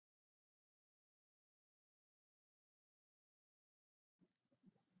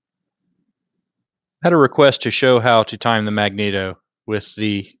Had a request to show how to time the Magneto with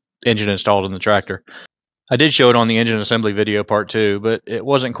the engine installed in the tractor. I did show it on the engine assembly video part 2, but it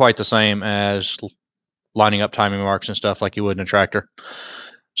wasn't quite the same as lining up timing marks and stuff like you would in a tractor.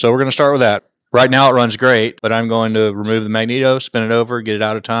 So we're going to start with that. Right now it runs great, but I'm going to remove the Magneto, spin it over, get it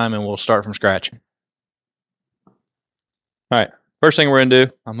out of time, and we'll start from scratch. Alright, first thing we're going to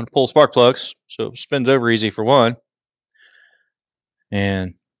do, I'm going to pull spark plugs so it spins over easy for one.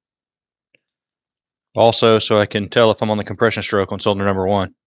 And also so I can tell if I'm on the compression stroke on cylinder number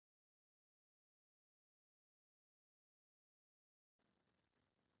 1.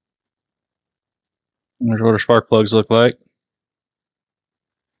 There's what our spark plugs look like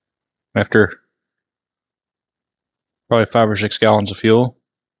after probably 5 or 6 gallons of fuel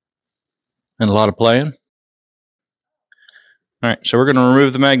and a lot of playing. Alright, so we're going to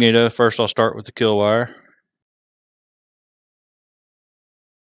remove the Magneto. First I'll start with the kill wire.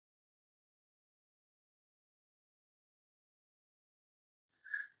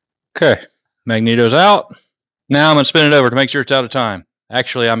 Okay, Magneto's out. Now I'm going to spin it over to make sure it's out of time.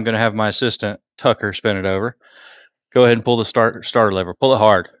 Actually, I'm going to have my assistant, Tucker, spin it over. Go ahead and pull the starter lever. Pull it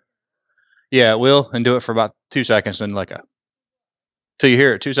hard. Yeah, it will, and do it for about 2 seconds, then let go. Till you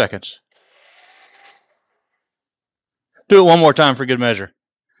hear it, 2 seconds. Do it one more time for good measure.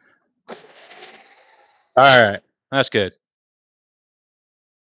 Alright, that's good.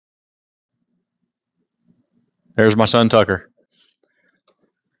 There's my son, Tucker.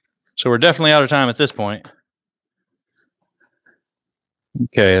 So we're definitely out of time at this point.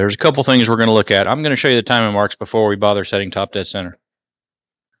 Okay, there's a couple things we're going to look at. I'm going to show you the timing marks before we bother setting top dead center.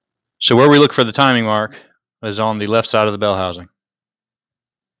 So where we look for the timing mark is on the left side of the bell housing.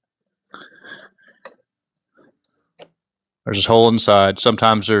 There's this hole inside.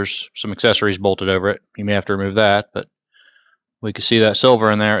 Sometimes there's some accessories bolted over it. You may have to remove that, but we can see that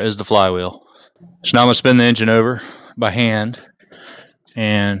silver in there is the flywheel. So now I'm going to spin the engine over by hand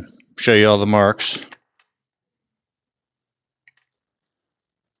and show you all the marks.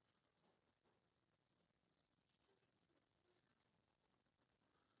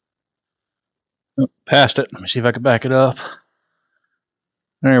 Oh, passed it. Let me see if I can back it up.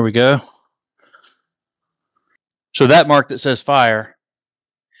 There we go. So that mark that says fire,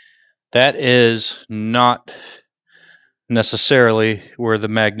 that is not necessarily where the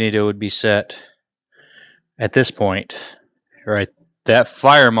Magneto would be set at this point. Right, that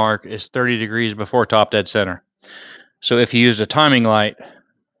fire mark is 30 degrees before top dead center. So if you use a timing light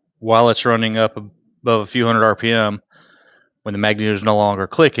while it's running up above a few hundred RPM, when the Magneto is no longer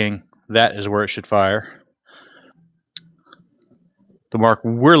clicking, that is where it should fire. The mark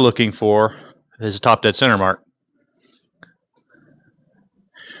we're looking for is the top dead center mark.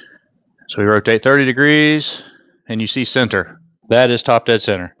 So we rotate 30 degrees and you see center. That is top dead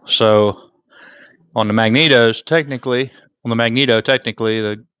center. So on the Magneto, technically,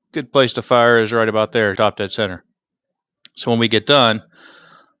 the good place to fire is right about there, top dead center. So when we get done,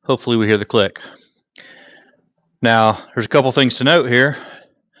 hopefully we hear the click. Now, there's a couple things to note here.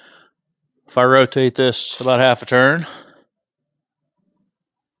 If I rotate this about half a turn,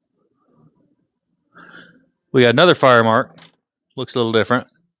 we got another fire mark. Looks a little different.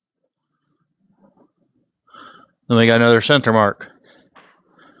 Then we got another center mark.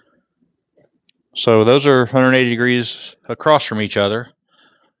 So those are 180 degrees across from each other,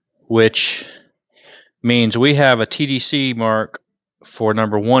 which means we have a TDC mark for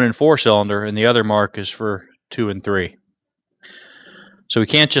number 1 and 4 cylinder, and the other mark is for 2 and 3. So we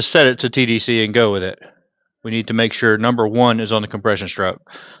can't just set it to TDC and go with it. We need to make sure number 1 is on the compression stroke.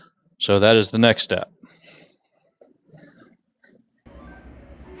 So that is the next step.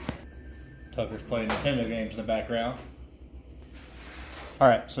 Tucker's playing Nintendo games in the background.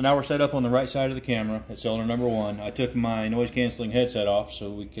 Alright, so now we're set up on the right side of the camera at cylinder number 1. I took my noise cancelling headset off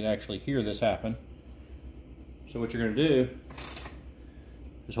so we can actually hear this happen. So what you're going to do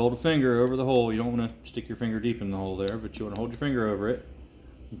is hold a finger over the hole. You don't want to stick your finger deep in the hole there, but you want to hold your finger over it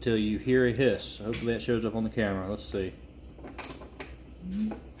until you hear a hiss. So hopefully that shows up on the camera. Let's see.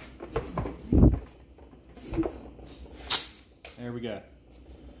 There we go.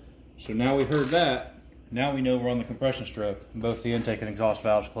 So now we heard that. Now we know we're on the compression stroke and both the intake and exhaust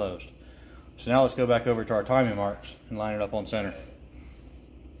valves closed. So now let's go back over to our timing marks and line it up on center.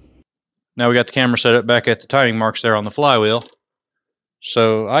 Now we got the camera set up back at the timing marks there on the flywheel.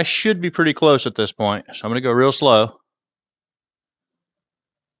 So I should be pretty close at this point. So I'm going to go real slow.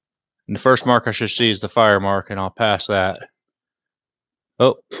 And the first mark I should see is the fire mark, and I'll pass that.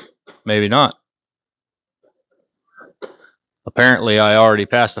 Oh, maybe not. Apparently I already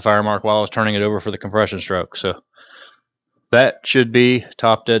passed the fire mark while I was turning it over for the compression stroke. So that should be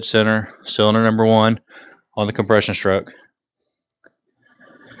top dead center, cylinder number 1 on the compression stroke.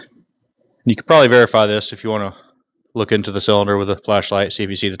 You can probably verify this if you want to look into the cylinder with a flashlight, see if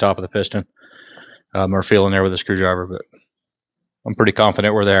you see the top of the piston, or feel in there with a screwdriver, but I'm pretty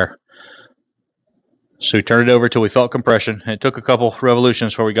confident we're there. So we turned it over till we felt compression. It took a couple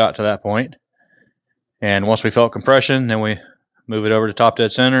revolutions before we got to that point. And once we felt compression, then we move it over to top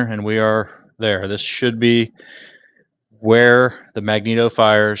dead center, and we are there. This should be where the Magneto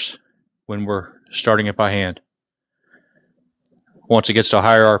fires when we're starting it by hand. Once it gets to a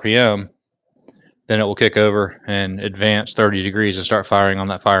higher RPM, then it will kick over and advance 30 degrees and start firing on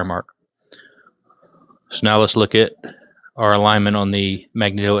that fire mark. So now let's look at our alignment on the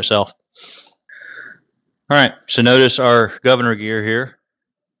Magneto itself. Alright, so notice our governor gear here.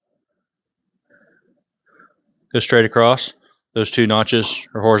 Go straight across. Those 2 notches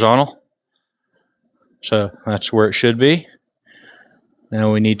are horizontal. So that's where it should be.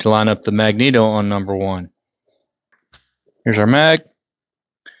 Now we need to line up the Magneto on number 1. Here's our mag.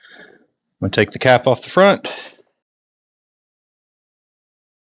 I'm going to take the cap off the front.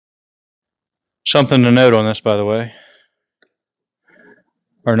 Something to note on this, by the way.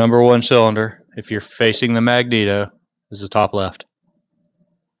 Our number 1 cylinder, if you're facing the Magneto, is the top left.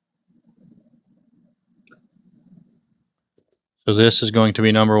 So this is going to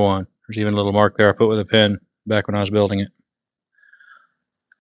be number 1. There's even a little mark there I put with a pen back when I was building it.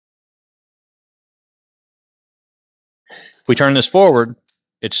 If we turn this forward,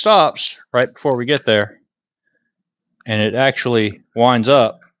 it stops right before we get there, and it actually winds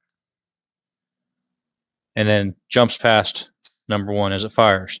up and then jumps past number 1 as it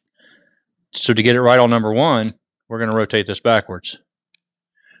fires. So to get it right on number 1, we're going to rotate this backwards.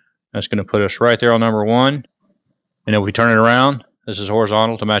 That's going to put us right there on number 1, and if we turn it around, this is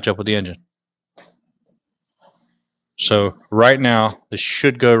horizontal to match up with the engine. So right now, this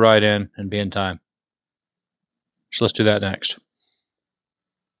should go right in and be in time. So let's do that next.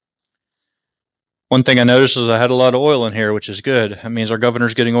 One thing I noticed is I had a lot of oil in here, which is good. That means our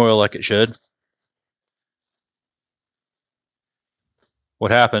governor's getting oil like it should.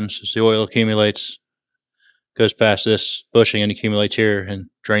 What happens is the oil accumulates, goes past this bushing and accumulates here and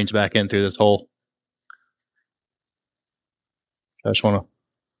drains back in through this hole. I just want to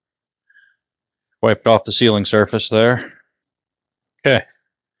wipe it off the sealing surface there. Okay.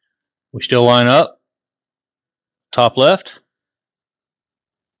 We still line up. Top left.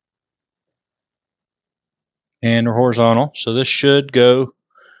 And we're horizontal. So this should go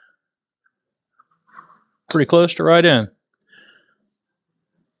pretty close to right in.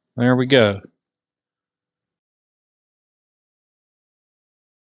 There we go.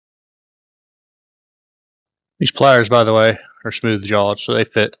 These pliers, by the way, are smooth jawed, so they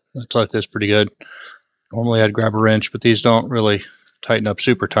fit. It's like this pretty good. Normally I'd grab a wrench, but these don't really tighten up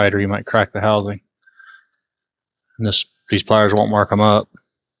super tight or you might crack the housing. And these pliers won't mark them up.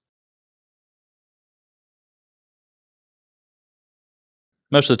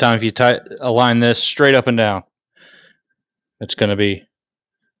 Most of the time if you align this straight up and down, it's going to be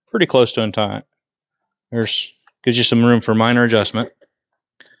pretty close to in time. Gives you some room for minor adjustment.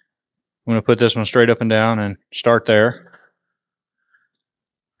 I'm going to put this one straight up and down and start there.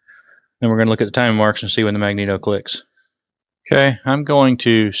 Then we're going to look at the time marks and see when the Magneto clicks. Okay, I'm going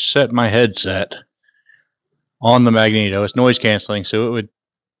to set my headset on the Magneto. It's noise canceling, so it would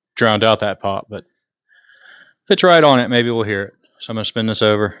drown out that pop, but if it's right on it, maybe we'll hear it. So I'm going to spin this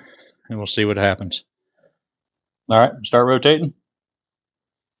over and we'll see what happens. Alright, start rotating.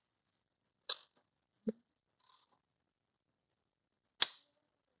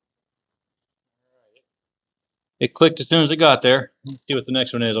 It clicked as soon as it got there. Let's see what the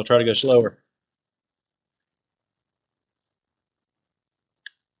next one is. I'll try to go slower.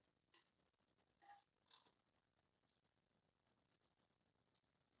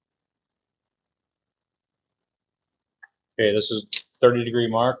 Okay, this is 30-degree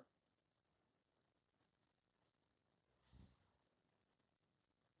mark.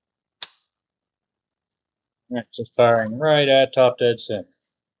 Alright, so it's firing right at top dead center.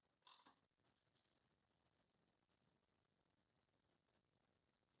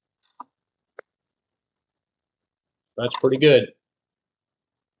 That's pretty good.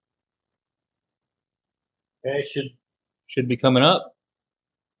 Okay, should be coming up.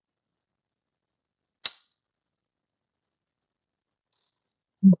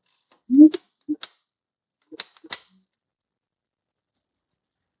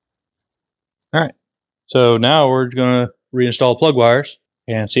 Alright, so now we're going to reinstall plug wires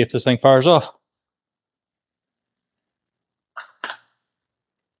and see if this thing fires off.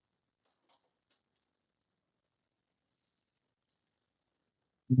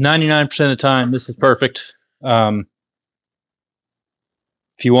 99% of the time, this is perfect. If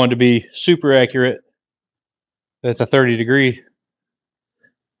you want to be super accurate, at the 30 degree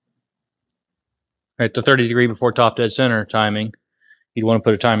before top dead center timing, you'd want to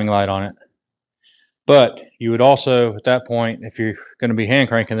put a timing light on it. But you would also, at that point, if you're going to be hand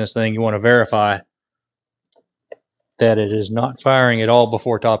cranking this thing, you want to verify that it is not firing at all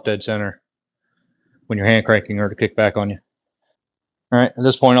before top dead center when you're hand cranking or to kick back on you. All right, at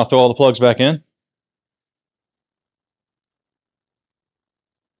this point, I'll throw all the plugs back in.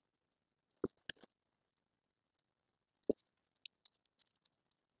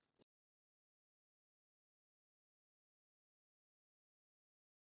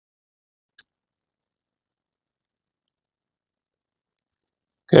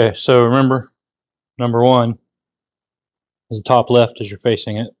 Okay, so remember, number one is the top left as you're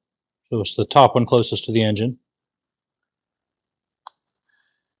facing it. So it's the top one closest to the engine.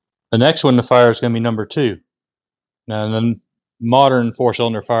 The next one to fire is going to be number two. Now, the modern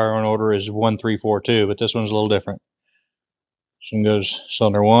four-cylinder firing order is 1, 3, 4, 2, but this one's a little different. This one goes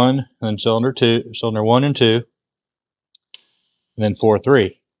cylinder 1, then cylinder 2, cylinder 1 and 2, and then 4,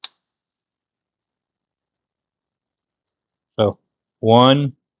 3. So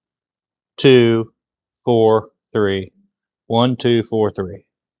 1, 2, 4, 3. 1, 2, 4, 3.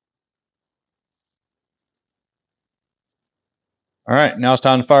 All right, now it's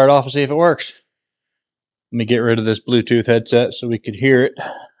time to fire it off and see if it works. Let me get rid of this Bluetooth headset so we could hear it.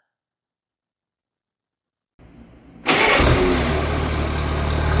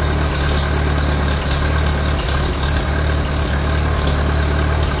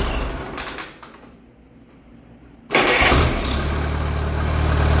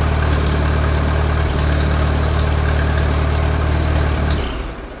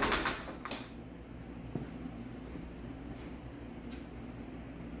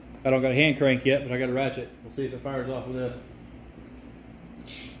 I don't got a hand crank yet, but I got a ratchet. We'll see if it fires off with this.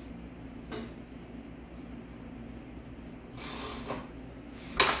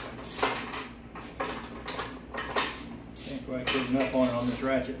 Can't quite get enough on it on this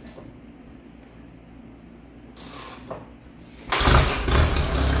ratchet.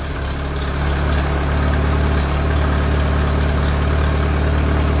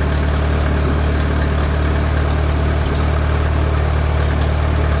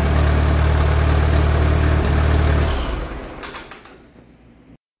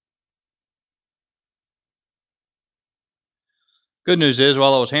 Good news is,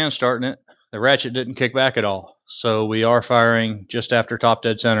 while I was hand starting it, the ratchet didn't kick back at all. So we are firing just after top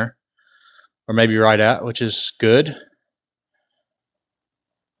dead center, or maybe right at, which is good.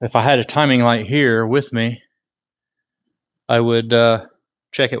 If I had a timing light here with me, I would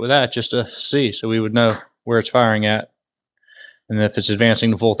check it with that just to see, so we would know where it's firing at and if it's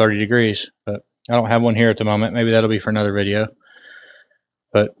advancing the full 30 degrees. But I don't have one here at the moment. Maybe that'll be for another video.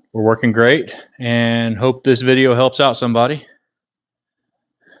 But we're working great, and hope this video helps out somebody.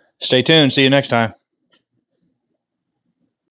 Stay tuned. See you next time.